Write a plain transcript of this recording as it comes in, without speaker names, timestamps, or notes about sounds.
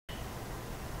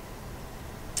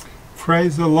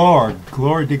Praise the Lord.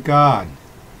 Glory to God.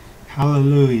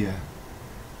 Hallelujah.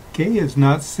 Gay is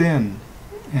not sin,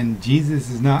 and Jesus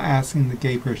is not asking the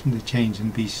gay person to change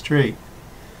and be straight.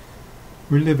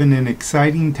 We're living in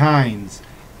exciting times,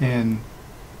 and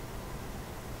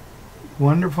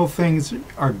wonderful things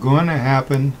are going to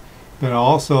happen, but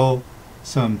also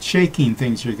some shaking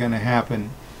things are going to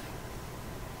happen.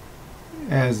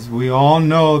 As we all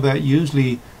know, that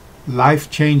usually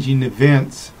life-changing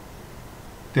events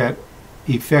that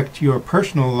affect your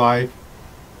personal life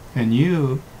and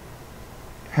you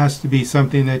has to be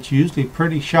something that's usually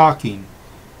pretty shocking.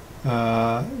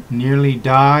 Nearly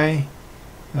die,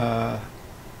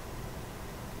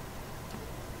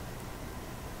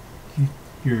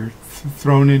 you're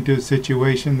thrown into a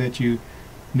situation that you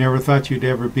never thought you'd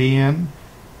ever be in,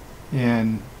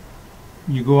 and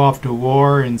you go off to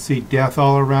war and see death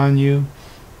all around you,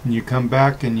 and you come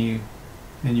back and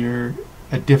you're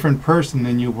a different person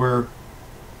than you were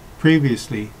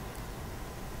previously.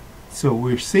 So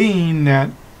we're seeing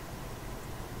that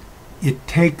it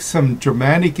takes some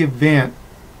dramatic event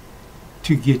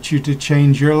to get you to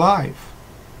change your life.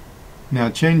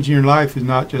 Now, changing your life is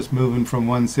not just moving from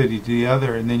one city to the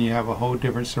other and then you have a whole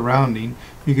different surrounding,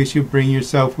 because you bring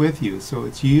yourself with you. So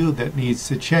it's you that needs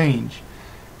to change.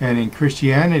 And in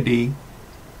Christianity,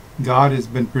 God has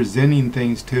been presenting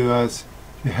things to us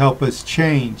to help us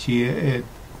change.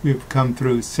 We've come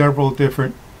through several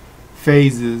different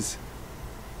phases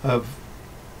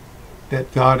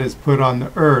that God has put on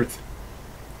the earth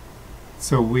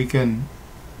so we can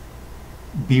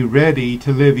be ready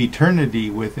to live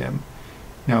eternity with Him.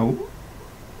 Now,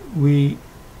 we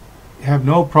have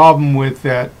no problem with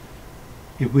that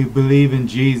if we believe in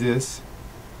Jesus,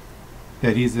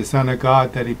 that He's the Son of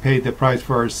God, that He paid the price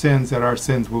for our sins, that our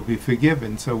sins will be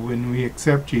forgiven. So when we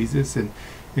accept Jesus and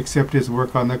accept His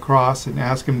work on the cross and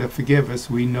ask Him to forgive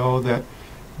us, we know that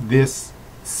this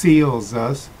seals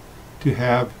us to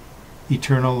have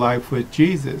eternal life with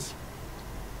Jesus.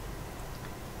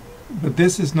 But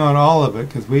this is not all of it,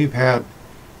 because we've had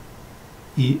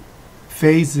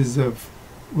phases of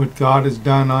what God has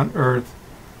done on earth.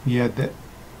 We had that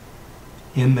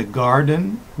in the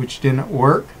garden, which didn't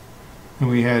work. And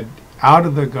we had out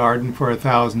of the garden for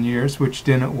 1,000 years, which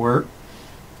didn't work.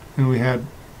 And we had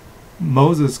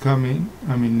Noah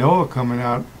coming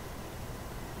out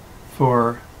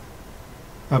for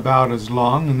about as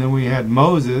long. And then we had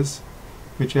Moses,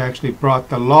 which actually brought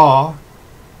the law,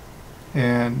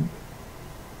 and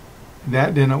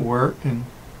that didn't work. And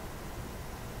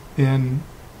then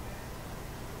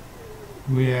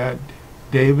we had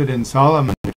David and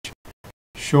Solomon, which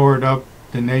shored up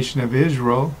the nation of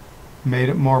Israel, made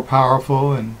it more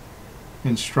powerful and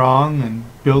strong, and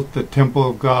built the temple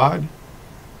of God.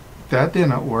 That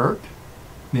didn't work.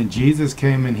 Then Jesus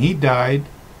came and He died,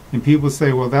 and people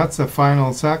say, well, that's a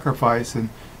final sacrifice and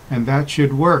that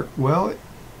should work. Well,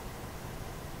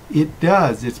 it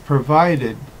does. It's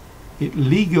provided. It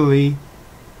legally,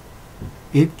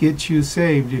 it gets you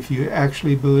saved if you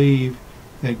actually believe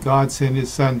that God sent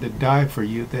His Son to die for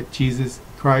you, that Jesus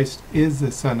Christ is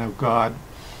the Son of God,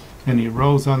 and He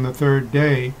rose on the third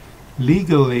day.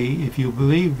 Legally, if you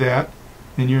believe that,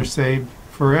 then you're saved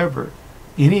forever.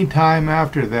 Any time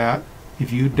after that,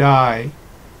 if you die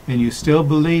and you still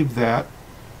believe that,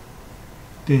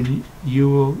 then you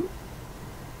will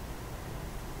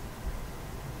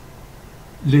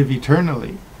live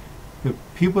eternally. The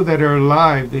people that are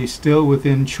alive, they still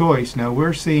within choice. Now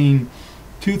we're seeing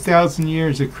 2,000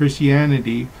 years of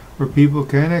Christianity where people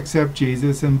can accept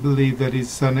Jesus and believe that He's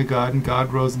the Son of God and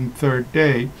God rose on the third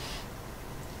day.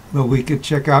 But we could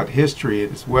check out history.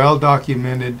 It is well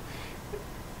documented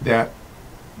that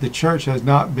the church has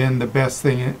not been the best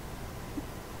thing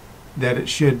that it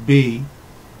should be,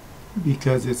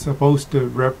 because it's supposed to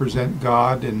represent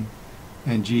God and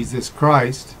Jesus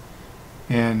Christ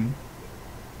and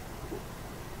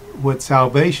what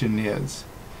salvation is.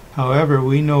 However,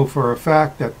 we know for a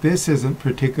fact that this isn't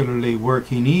particularly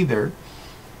working either,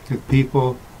 because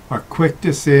people are quick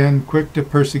to sin, quick to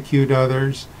persecute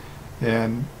others,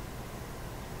 and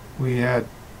we had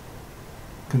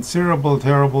considerable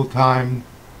terrible time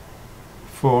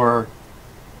for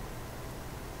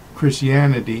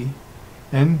Christianity,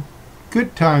 and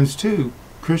good times too.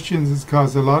 Christians has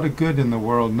caused a lot of good in the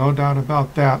world, no doubt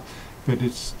about that, but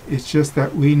it's just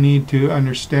that we need to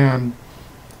understand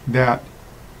that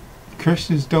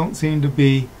Christians don't seem to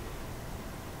be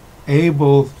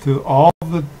able, through all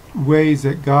the ways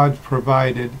that God's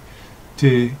provided,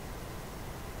 to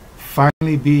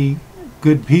finally be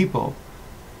good people.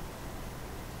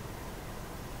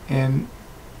 And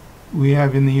we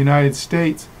have in the United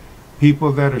States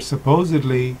people that are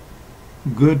supposedly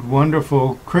good,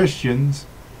 wonderful Christians,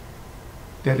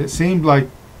 that it seemed like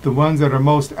the ones that are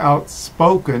most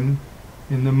outspoken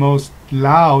and the most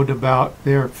loud about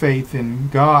their faith in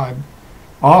God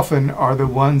often are the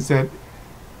ones that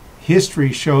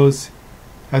history shows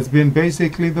has been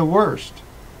basically the worst.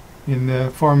 In the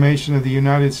formation of the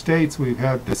United States, we've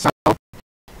had the South,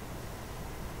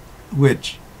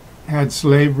 which had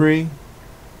slavery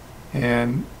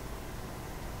and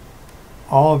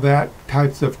all that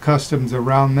types of customs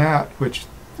around that, which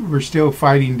we're still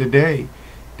fighting today.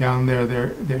 Down there,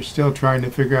 they're still trying to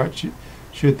figure out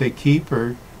should they keep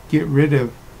or get rid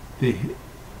of a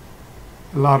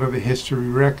lot of the history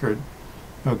record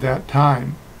of that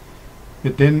time.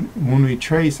 But then when we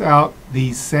trace out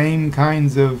these same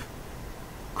kinds of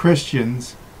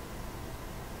Christians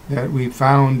that we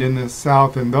found in the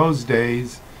South in those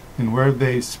days and where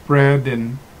they spread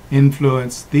and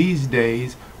influenced these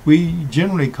days, we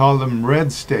generally call them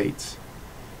red states.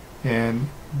 And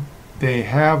they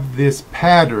have this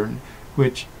pattern,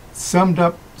 which summed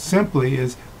up simply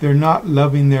is they're not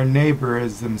loving their neighbor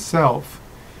as themselves.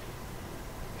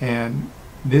 And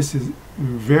this is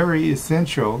very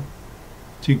essential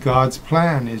to God's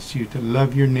plan, is you to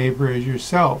love your neighbor as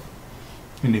yourself.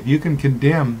 And if you can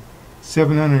condemn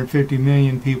 750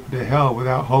 million people to hell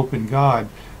without hope in God,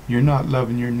 you're not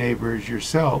loving your neighbor as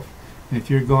yourself. And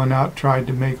if you're going out trying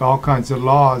to make all kinds of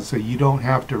laws so you don't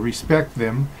have to respect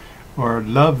them or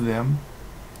love them,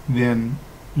 then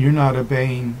you're not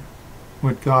obeying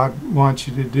what God wants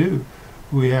you to do.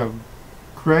 We have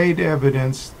great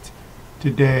evidence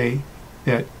today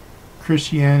that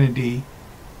Christianity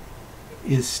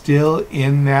is still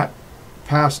in that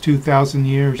past 2,000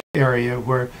 years area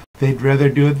where they'd rather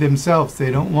do it themselves. They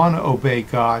don't want to obey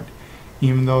God,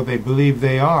 even though they believe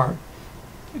they are.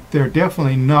 They're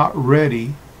definitely not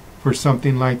ready for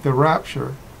something like the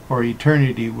rapture or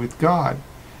eternity with God.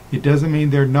 It doesn't mean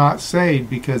they're not saved,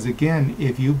 because again,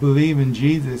 if you believe in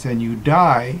Jesus and you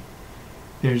die,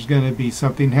 there's going to be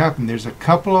something happen. There's a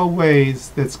couple of ways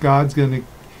that God's going to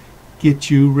get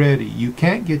you ready. You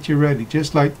can't get you ready.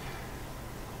 Just like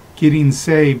getting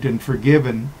saved and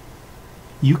forgiven,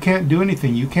 you can't do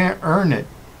anything. You can't earn it.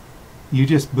 You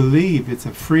just believe. It's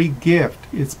a free gift.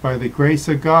 It's by the grace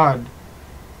of God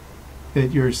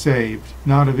that you're saved,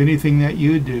 not of anything that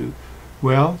you do.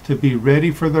 Well, to be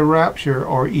ready for the rapture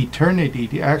or eternity,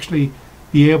 to actually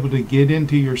be able to get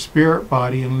into your spirit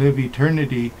body and live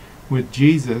eternity with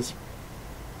Jesus,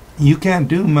 you can't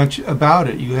do much about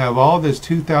it. You have all this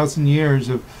 2,000 years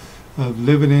of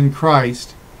living in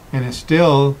Christ, and it's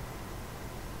still,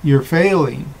 you're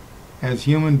failing as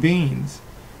human beings.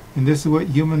 And this is what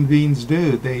human beings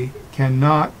do. They're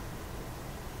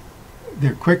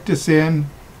quick to sin,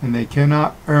 and they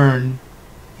cannot earn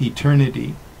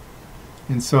eternity.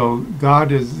 And so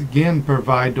God has again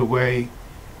provided a way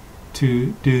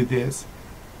to do this.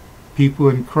 People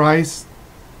in Christ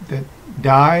that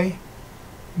die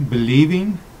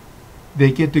believing,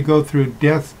 they get to go through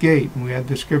death's gate. And we have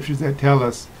the scriptures that tell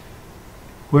us,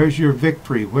 where's your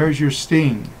victory? Where's your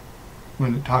sting?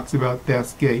 When it talks about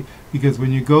death's gate. Because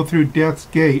when you go through death's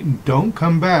gate and don't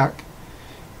come back,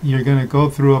 you're going to go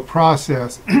through a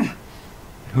process.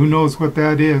 Who knows what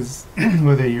that is?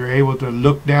 Whether you're able to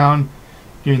look down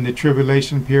during the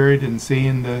tribulation period and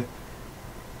seeing the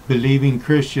believing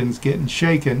Christians getting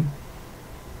shaken,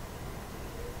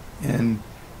 and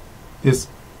this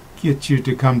gets you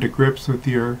to come to grips with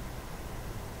your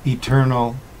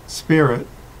eternal spirit.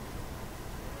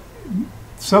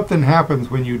 Something happens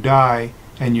when you die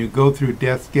and you go through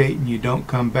death's gate and you don't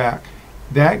come back.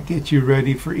 That gets you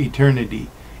ready for eternity.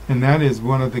 And that is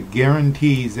one of the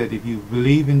guarantees that if you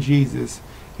believe in Jesus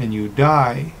and you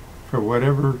die for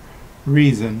whatever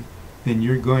reason, then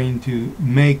you're going to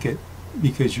make it,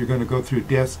 because you're going to go through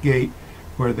death's gate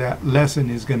where that lesson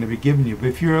is going to be given you. But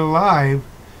if you're alive,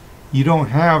 you don't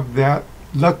have that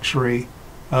luxury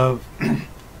of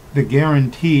the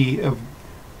guarantee of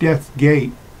death's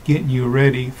gate getting you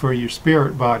ready for your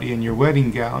spirit body and your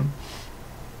wedding gown.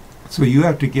 So you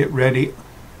have to get ready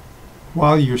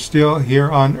while you're still here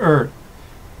on earth.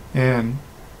 And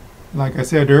like I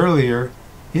said earlier,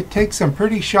 it takes some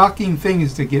pretty shocking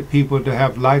things to get people to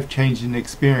have life-changing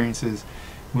experiences.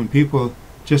 When people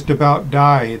just about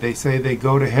die, they say they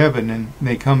go to heaven and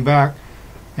they come back,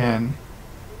 and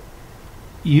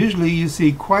usually you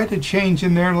see quite a change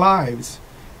in their lives.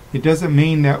 It doesn't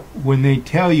mean that when they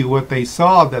tell you what they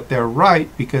saw that they're right,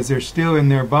 because they're still in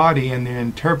their body and they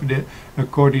interpret it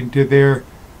according to their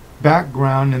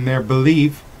background and their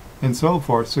belief and so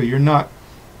forth. So you're not,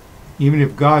 even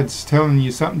if God's telling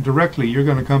you something directly, you're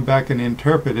going to come back and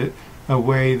interpret it a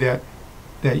way that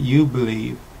you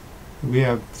believe. We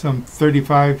have some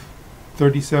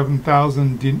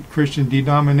 37,000 Christian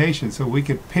denominations, so we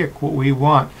could pick what we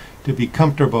want to be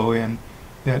comfortable in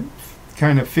that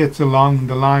kind of fits along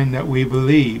the line that we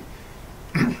believe.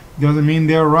 Doesn't mean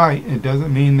they're right. It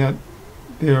doesn't mean that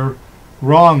they're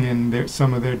wrong in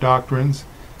some of their doctrines,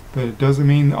 but it doesn't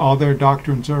mean all their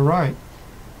doctrines are right.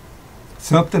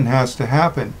 Something has to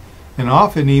happen, and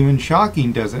often even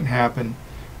shocking doesn't happen.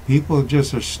 People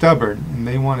just are stubborn and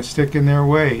they want to stick in their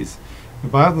ways. The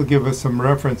Bible gives us some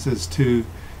references to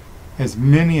as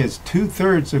many as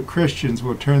 2/3 of Christians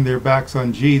will turn their backs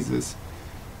on Jesus.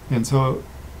 And so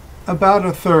about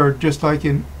a third, just like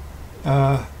in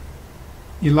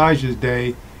Elijah's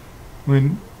day,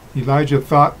 when Elijah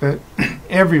thought that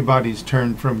everybody's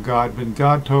turned from God, but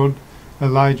God told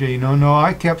Elijah, no,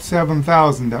 I kept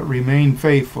 7,000 that remained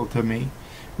faithful to me.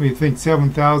 We think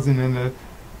 7,000 in the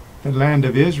land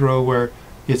of Israel, where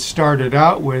it started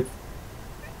out with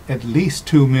at least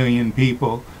 2 million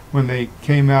people when they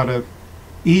came out of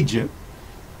Egypt.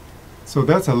 So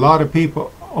that's a lot of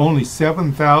people. Only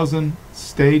 7,000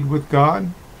 stayed with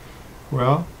God.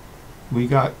 Well, we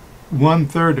got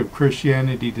 1/3 of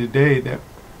Christianity today that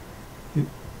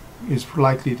is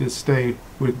likely to stay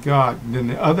with God. And then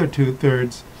the other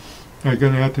 2/3 are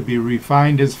going to have to be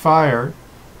refined as fire,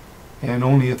 and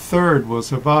only 1/3 will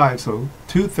survive. So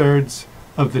 2/3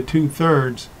 of the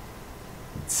 2/3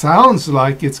 sounds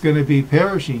like it's going to be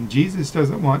perishing. Jesus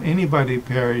doesn't want anybody to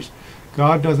perish.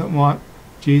 God doesn't want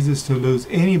Jesus to lose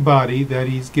anybody that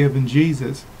he's given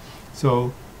Jesus.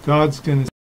 So God's going to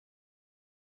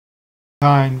spend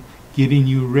time getting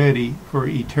you ready for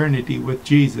eternity with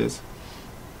Jesus.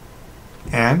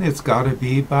 And it's got to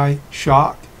be by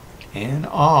shock and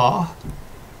awe.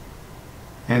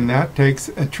 And that takes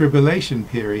a tribulation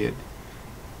period.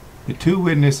 The 2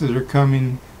 witnesses are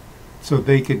coming so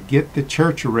they could get the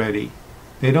church ready.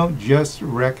 They don't just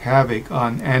wreak havoc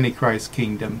on Antichrist's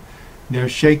kingdom. They're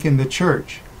shaking the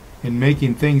church and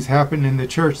making things happen in the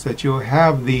church, that you'll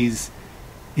have these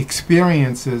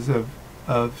experiences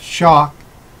of shock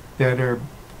that are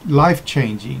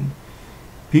life-changing.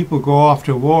 People go off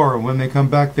to war, and when they come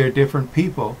back, they're different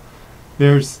people.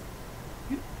 There's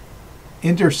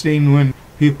interesting when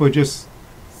people just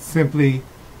simply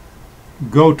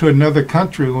go to another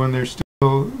country when they're still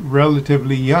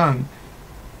relatively young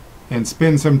and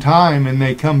spend some time, and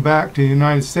they come back to the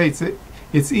United States.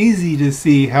 It's easy to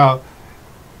see how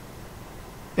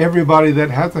everybody that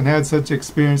hasn't had such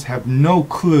experience have no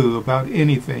clue about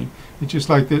anything. It's just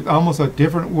like there's almost a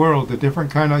different world, a different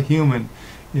kind of human.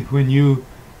 If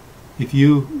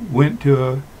you went to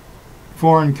a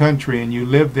foreign country and you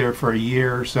lived there for a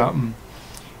year or something,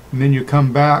 and then you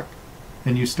come back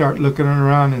and you start looking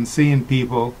around and seeing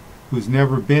people who's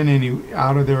never been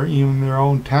out of even their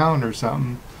own town or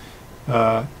something,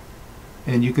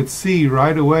 and you could see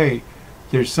right away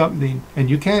there's something, and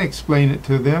you can't explain it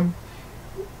to them.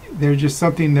 There's just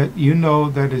something that you know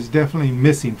that is definitely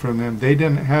missing from them. They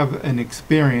didn't have an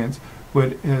experience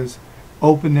what has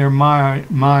opened their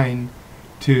mind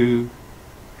to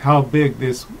how big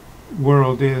this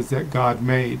world is that God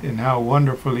made and how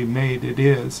wonderfully made it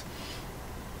is.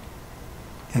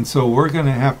 And so we're going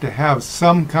to have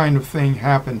some kind of thing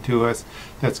happen to us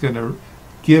that's going to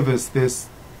give us this,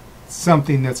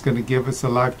 something that's going to give us a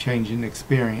life-changing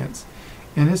experience.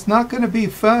 And it's not going to be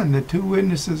fun. The 2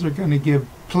 witnesses are going to give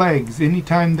plagues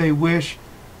anytime they wish,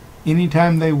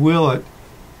 anytime they will it.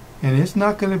 And it's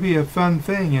not going to be a fun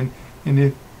thing. And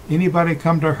if anybody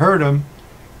come to hurt them,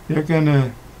 they're going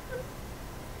to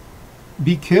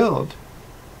be killed.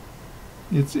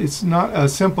 It's not a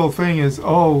simple thing as,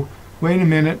 oh, wait a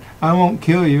minute, I won't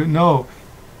kill you. No.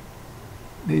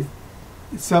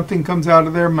 Something comes out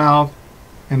of their mouth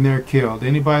and they're killed.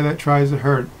 Anybody that tries to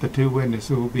hurt the 2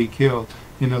 witnesses will be killed.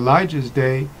 In Elijah's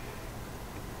day,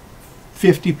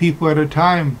 50 people at a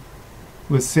time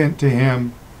was sent to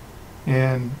him,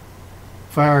 and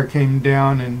fire came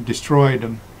down and destroyed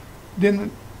them.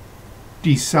 Didn't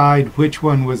decide which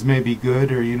one was maybe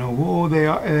good, or oh,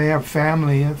 they have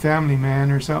family, a family man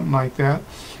or something like that,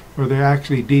 or they're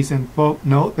actually decent folk.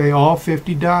 No, they all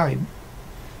 50 died.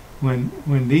 When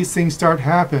these things start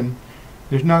happening,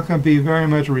 there's not going to be very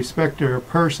much respecter of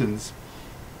persons.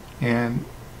 And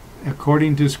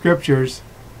according to scriptures,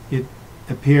 it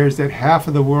appears that half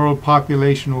of the world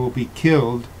population will be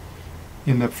killed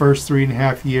in the first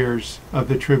 3.5 years of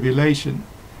the tribulation.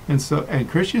 And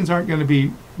Christians aren't going to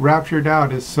be raptured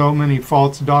out as so many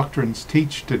false doctrines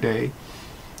teach today,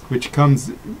 which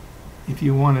comes, if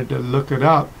you wanted to look it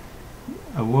up,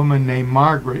 a woman named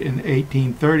Margaret in the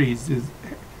 1830s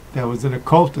that was an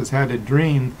occultist had a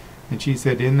dream And she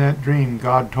said in that dream,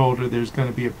 God told her there's going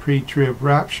to be a pre-trib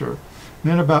rapture.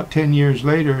 And then about 10 years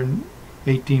later, in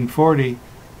 1840,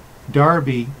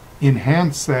 Darby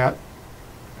enhanced that,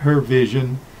 her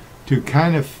vision, to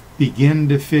kind of begin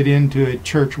to fit into a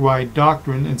church-wide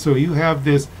doctrine. And so you have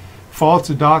this false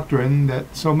doctrine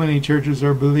that so many churches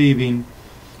are believing,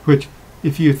 which,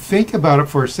 if you think about it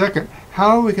for a second,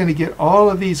 how are we going to get all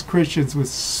of these Christians with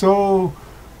so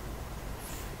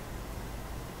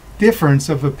difference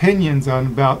of opinions on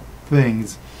about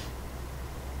things,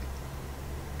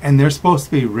 and they're supposed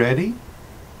to be ready?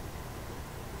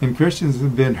 And Christians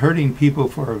have been hurting people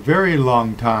for a very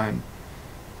long time,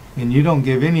 and you don't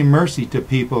give any mercy to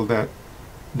people that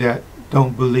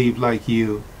don't believe like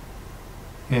you,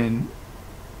 and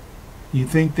you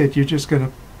think that you're just going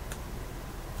to,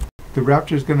 the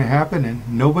rapture is going to happen and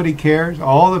nobody cares.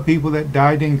 All the people that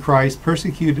died in Christ,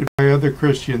 persecuted by other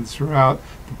Christians throughout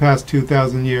the past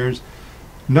 2,000 years,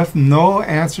 no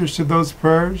answers to those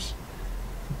prayers.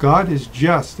 God is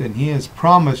just, and He has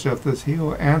promised us that He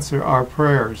will answer our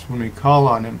prayers when we call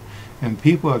on Him. And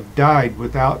people have died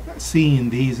without seeing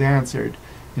these answered.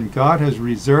 And God has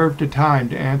reserved a time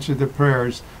to answer the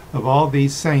prayers of all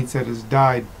these saints that has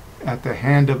died at the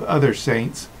hand of other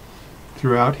saints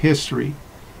throughout history.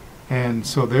 And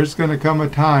so there's going to come a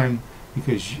time,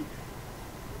 because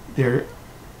there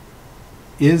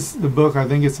is the book, I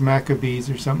think it's Maccabees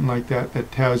or something like that,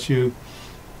 that tells you,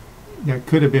 that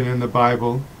could have been in the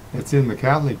Bible, that's in the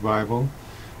Catholic Bible,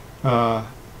 that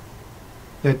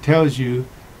tells you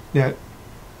that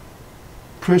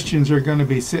Christians are going to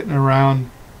be sitting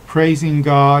around praising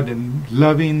God and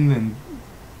loving and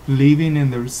believing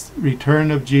in the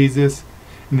return of Jesus,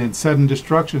 and then sudden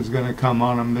destruction is going to come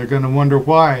on them. They're going to wonder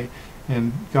why,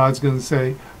 and God's going to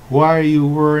say, why are you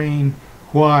worrying?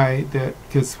 Why? That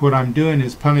because what I'm doing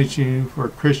is punishing you for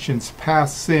Christians'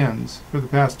 past sins for the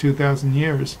past 2,000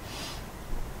 years.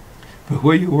 But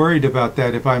what are you worried about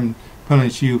that if I'm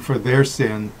punishing you for their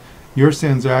sin? Your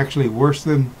sins are actually worse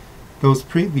than those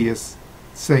previous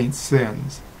saints'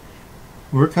 sins.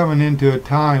 We're coming into a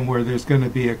time where there's going to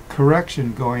be a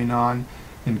correction going on,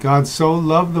 and God so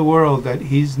loved the world that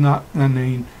He's not going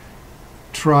to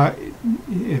try,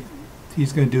 if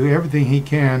He's going to do everything He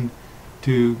can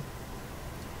to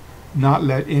not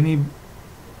let any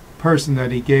person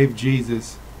that He gave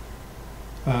Jesus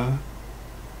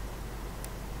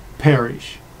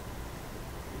perish.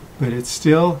 But it's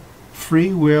still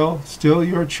free will, still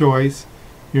your choice.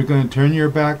 You're going to turn your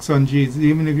backs on Jesus.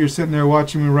 Even if you're sitting there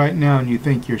watching me right now and you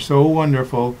think you're so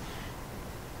wonderful,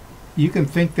 you can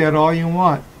think that all you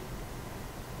want.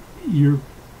 You're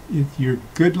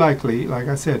good likely, like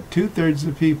I said, 2/3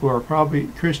 of people are probably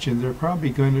Christians, are probably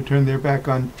going to turn their back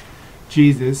on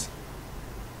Jesus.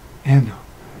 And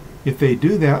if they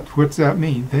do that, what's that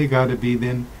mean? They got to be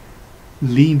then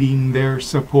leaning their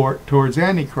support towards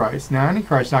Antichrist. Now,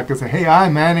 Antichrist's not going to say, hey,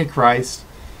 I'm Antichrist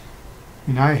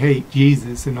and I hate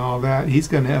Jesus and all that. He's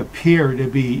going to appear to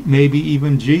be maybe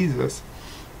even Jesus.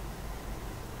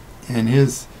 And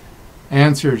his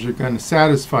answers are going to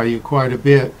satisfy you quite a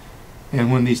bit.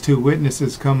 And when these two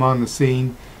witnesses come on the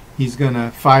scene, he's going to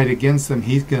fight against them.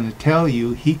 He's going to tell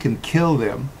you he can kill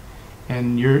them.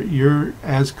 And you're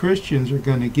as Christians are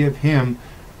going to give him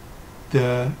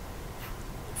the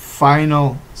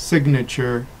final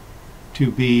signature to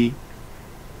be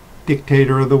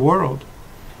dictator of the world.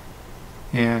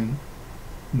 And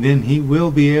then he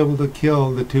will be able to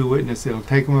kill the two witnesses. It'll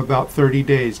take him about 30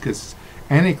 days, because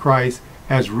Antichrist,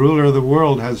 as ruler of the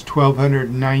world, has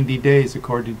 1,290 days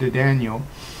according to Daniel.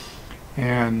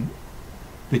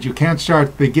 But you can't start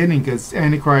at the beginning, because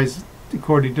Antichrist,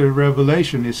 according to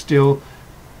Revelation, is still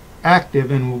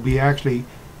active and will be actually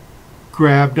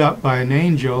grabbed up by an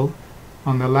angel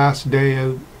on the last day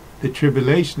of the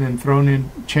tribulation and thrown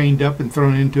in, chained up and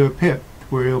thrown into a pit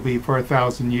where he'll be for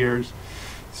 1,000 years.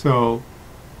 So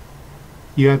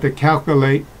you have to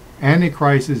calculate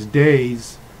Antichrist's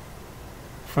days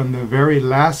from the very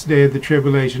last day of the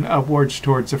tribulation upwards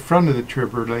towards the front of the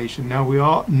tribulation. Now we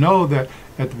all know that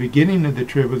at the beginning of the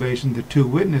tribulation, the two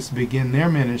witnesses begin their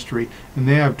ministry, and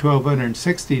they have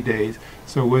 1,260 days.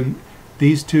 So when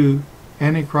these two,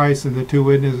 Antichrist and the two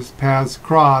witnesses, paths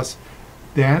cross,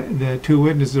 the two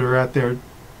witnesses are at their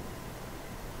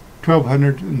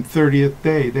 1,230th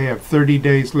day. They have 30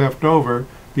 days left over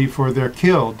before they're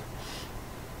killed.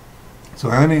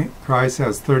 So Antichrist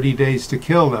has 30 days to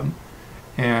kill them,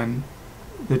 and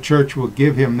the church will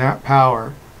give him that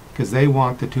power, because they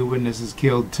want the two witnesses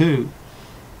killed too,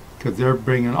 because they're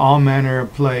bringing all manner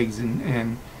of plagues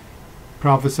and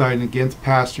prophesying against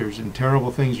pastors, and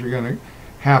terrible things are going to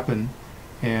happen.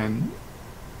 And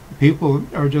People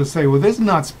are just saying, well, this is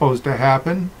not supposed to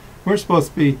happen. We're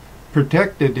supposed to be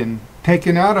protected and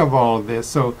taken out of all of this.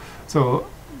 So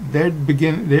they're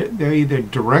either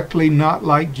directly not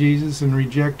like Jesus and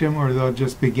reject him, or they'll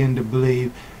just begin to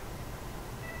believe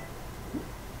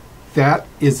that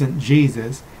isn't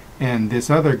Jesus, and this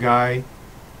other guy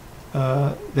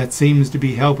that seems to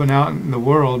be helping out in the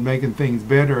world, making things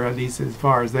better, at least as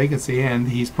far as they can see, and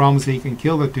he's promised he can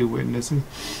kill the two witnesses.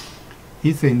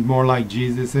 He seems more like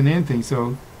Jesus than anything,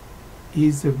 so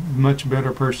he's a much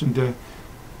better person to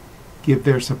give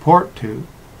their support to.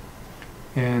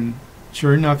 And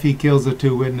sure enough, he kills the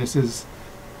two witnesses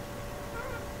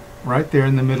right there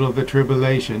in the middle of the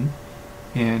tribulation,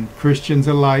 and Christians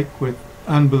alike with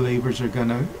unbelievers are going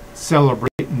to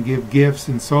celebrate and give gifts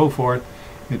and so forth,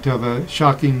 until the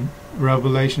shocking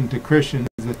revelation to Christians,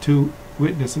 the two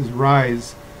witnesses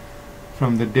rise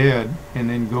from the dead and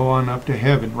then go on up to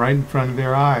heaven right in front of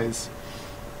their eyes.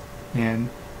 And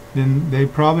then they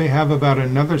probably have about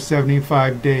another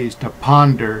 75 days to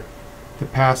ponder the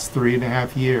past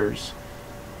 3.5 years.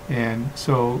 And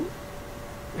so,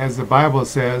 as the Bible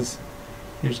says,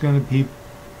 there's going to be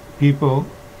people,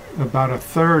 about a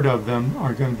third of them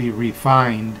are going to be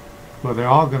refined. Well, they're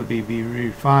all going to be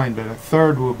refined, but a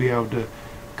third will be able to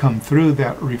come through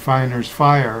that refiner's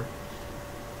fire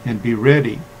and be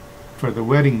ready for the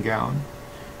wedding gown.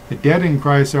 The dead in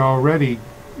Christ are already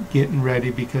getting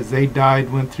ready because they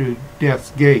died, went through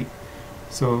death's gate.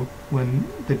 So when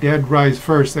the dead rise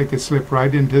first, they could slip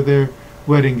right into their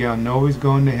wedding gown, always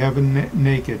going to heaven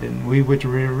naked. And we which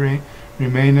remain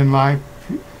in life,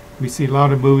 we see a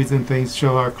lot of movies and things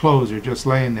show our clothes are just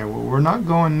laying there. Well, we're not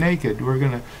going naked. We're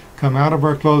going to come out of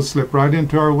our clothes, slip right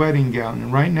into our wedding gown.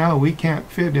 And right now, we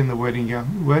can't fit in the wedding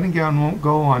gown. The wedding gown won't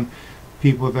go on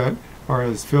people that are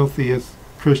as filthy as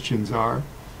Christians are.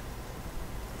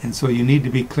 And so you need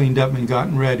to be cleaned up and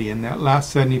gotten ready. And that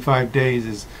last 75 days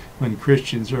is when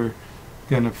Christians are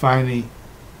going to finally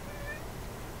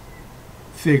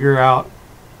figure out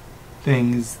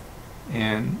things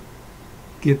and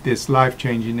get this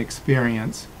life-changing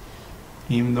experience.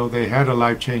 Even though they had a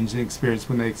life-changing experience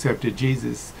when they accepted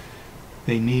Jesus,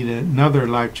 they need another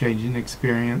life-changing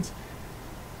experience,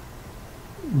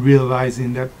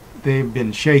 realizing that they've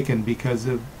been shaken because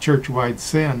of church-wide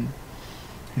sin.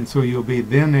 And so you'll be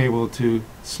then able to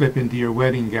slip into your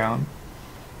wedding gown.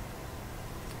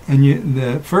 And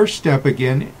the first step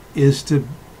again is to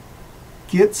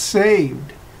get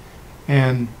saved.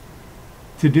 And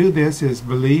to do this is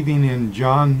believing in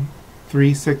John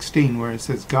 3:16, where it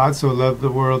says, God so loved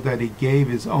the world that he gave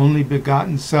his only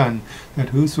begotten Son, that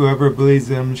whosoever believes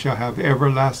in him shall have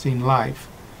everlasting life.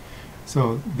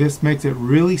 So this makes it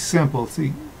really simple.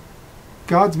 See,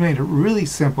 God's made it really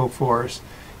simple for us.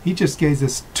 He just gave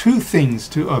us two things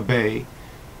to obey,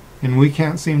 and we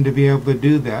can't seem to be able to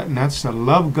do that. And that's to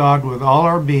love God with all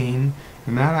our being,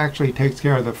 and that actually takes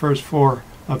care of the first 4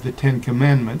 of the 10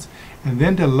 commandments, and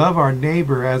then to love our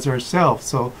neighbor as ourselves.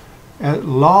 So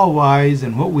law-wise,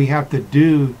 and what we have to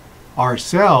do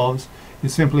ourselves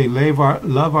is simply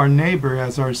love our neighbor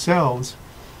as ourselves.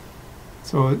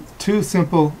 So 2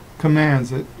 simple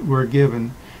commands that we're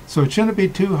given. So it shouldn't be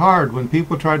too hard when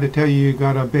people try to tell you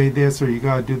got to obey this, or you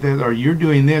got to do that, or you're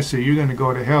doing this, or you're going to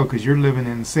go to hell because you're living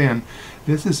in sin.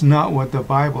 This is not what the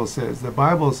Bible says. The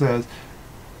Bible says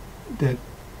that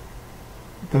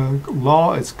the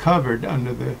law is covered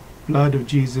under the blood of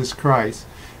Jesus Christ.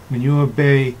 When you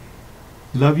obey,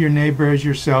 love your neighbor as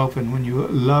yourself, and when you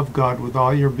love God with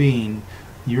all your being,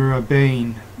 you're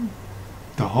obeying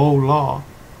the whole law.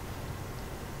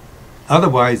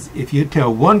 Otherwise, if you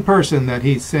tell one person that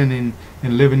he's sinning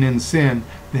and living in sin,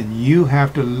 then you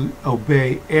have to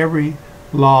obey every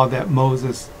law that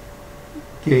Moses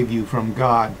gave you from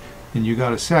God. And you got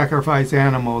to sacrifice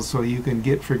animals so you can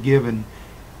get forgiven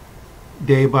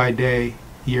day by day,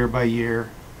 year by year,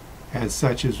 as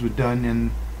such as was done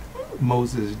in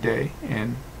Moses' day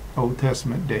and Old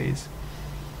Testament days.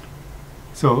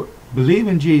 So believe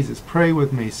in Jesus. Pray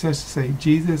with me. Say,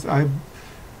 Jesus, I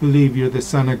believe you're the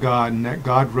Son of God, and that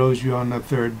God rose you on the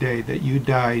 3rd day, that you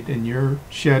died and your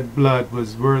shed blood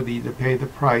was worthy to pay the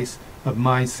price of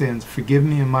my sins. Forgive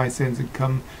me of my sins and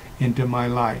come into my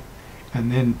life.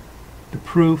 And then the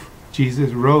proof,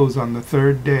 Jesus rose on the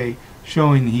 3rd day,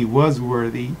 showing he was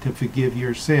worthy to forgive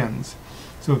your sins.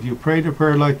 So if you prayed a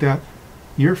prayer like that,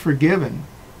 you're forgiven.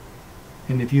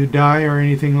 And if you die or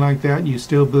anything like that, and you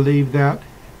still believe that,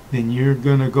 then you're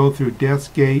going to go through death's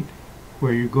gate,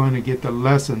 where you're going to get the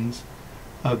lessons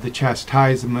of the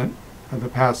chastisement of the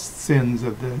past sins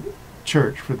of the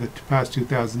church for the past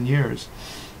 2,000 years.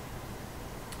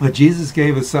 But Jesus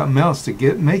gave us something else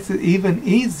to makes it even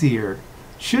easier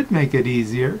should make it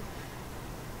easier,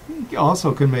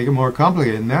 also can make it more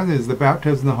complicated, and that is the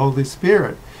baptism of the Holy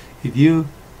Spirit. If you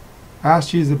ask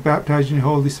Jesus to baptize you in the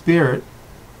Holy Spirit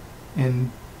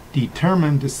and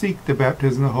determined to seek the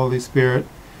baptism of the Holy Spirit,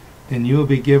 then you will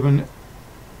be given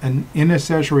an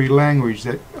intercessory language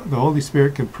that the Holy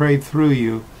Spirit can pray through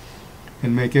you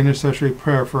and make intercessory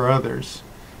prayer for others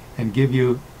and give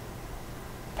you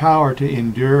power to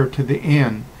endure to the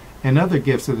end. And other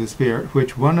gifts of the Spirit,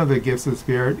 which one of the gifts of the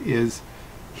Spirit is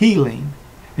healing.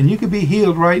 And you could be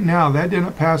healed right now. That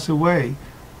didn't pass away.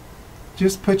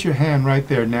 Just put your hand right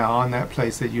there now on that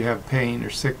place that you have pain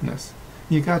or sickness.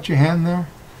 You got your hand there?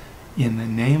 In the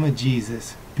name of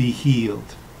Jesus, be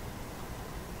healed.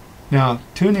 Now,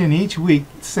 tune in each week.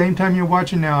 Same time you're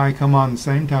watching now, I come on the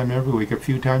same time every week, a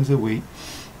few times a week.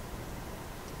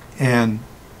 And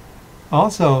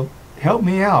also, help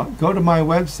me out. Go to my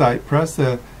website, press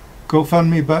the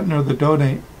GoFundMe button or the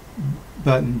donate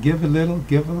button. Give a little,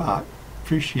 give a lot.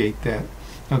 Appreciate that.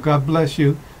 Now, God bless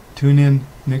you. Tune in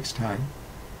next time.